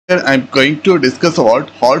I'm going to discuss about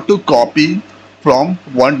how to copy from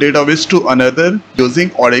one database to another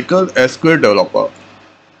using Oracle SQL Developer.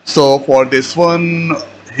 So for this one,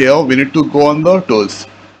 here we need to go on the tools.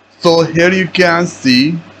 So here you can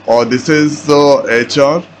see, this is the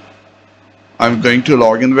HR I'm going to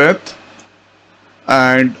log in with,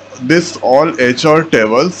 and this all HR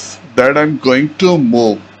tables that I'm going to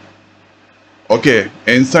move. Okay,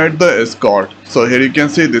 inside the escort. So here you can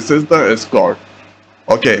see this is the escort.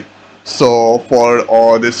 Okay, so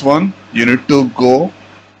for this one you need to go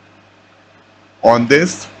on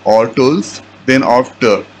this or tools, then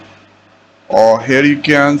after here you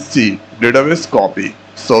can see database copy.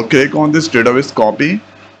 So click on this database copy.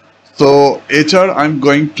 So HR I'm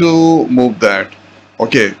going to move that.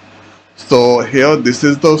 Okay, so here this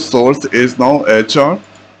is the source is now HR,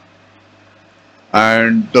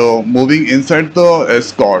 and moving inside the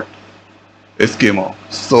escort schema.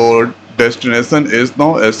 So destination is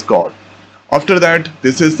now escort. After that,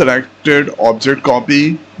 this is selected object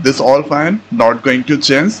copy. This all fine, not going to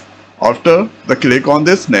change. After the click on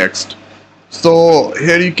this next. So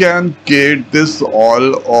here you can get this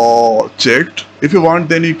all checked. If you want,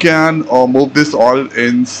 then you can move this all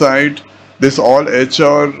inside this all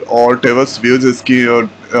HR or tables views schema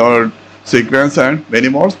or sequence and many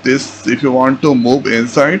more. This if you want to move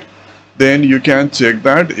inside, then you can check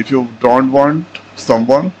that. If you don't want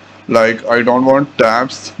someone, like I don't want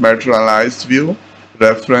tabs, materialized view,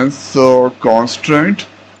 reference constraint.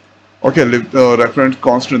 Okay, reference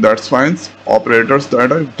constraint, that's fine. Operators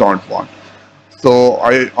that I don't want. So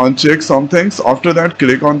I uncheck some things. After that,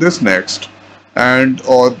 click on this next. And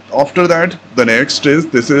after that, the next is,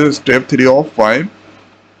 this is step 3 of 5.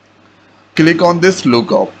 Click on this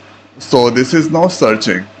lookup. So this is now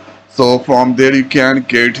searching. So from there you can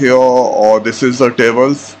get here, or this is the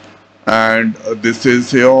tables, and this is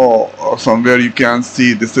here somewhere you can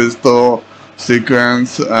see this is the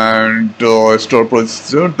sequence and store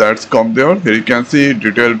procedure that's come there. Here you can see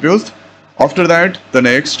detail views. After that, the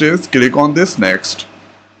next is click on this next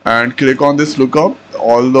and click on this lookup,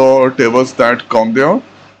 all the tables that come there.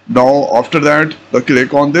 Now after that, the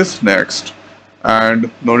click on this next, and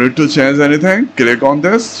no need to change anything. Click on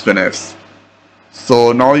this finish.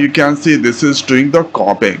 So now you can see this is doing the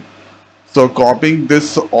copying. So copying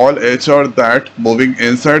this all HR that moving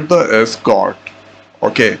inside the escort.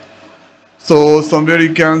 Okay. So somewhere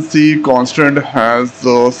you can see constant has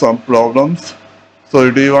some problems. So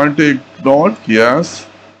do you want to ignore? Yes.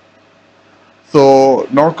 So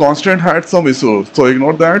now constant had some issues. So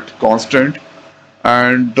ignore that constant.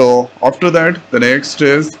 And after that, the next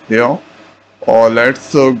is here.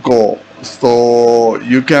 Let's go. So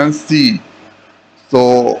you can see.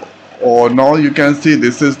 So now you can see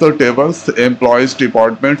this is the tables, employees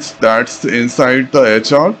departments, that's inside the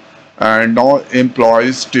HR, and now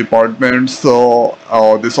employees departments. So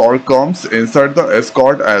this all comes inside the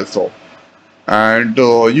escort also, and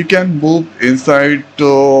you can move inside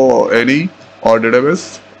any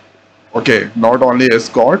database. Okay, not only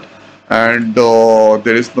escort, and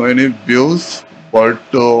there is no any views, but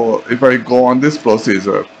if I go on this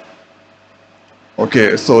procedure.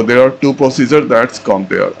 Okay, so there are 2 procedures that's come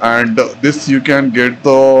there, and this you can get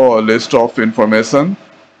the list of information.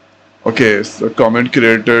 Okay, so comment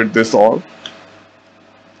created this all.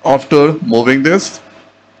 After moving this,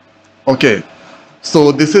 okay,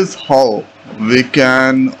 so this is how we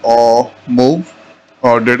can move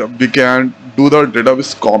or we can do the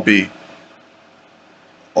database copy.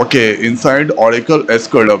 Okay, inside Oracle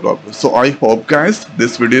SQL Developer. So I hope guys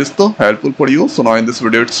this video is so helpful for you. So now in this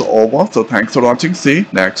video it's over. So thanks for watching. See you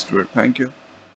next video. Thank you.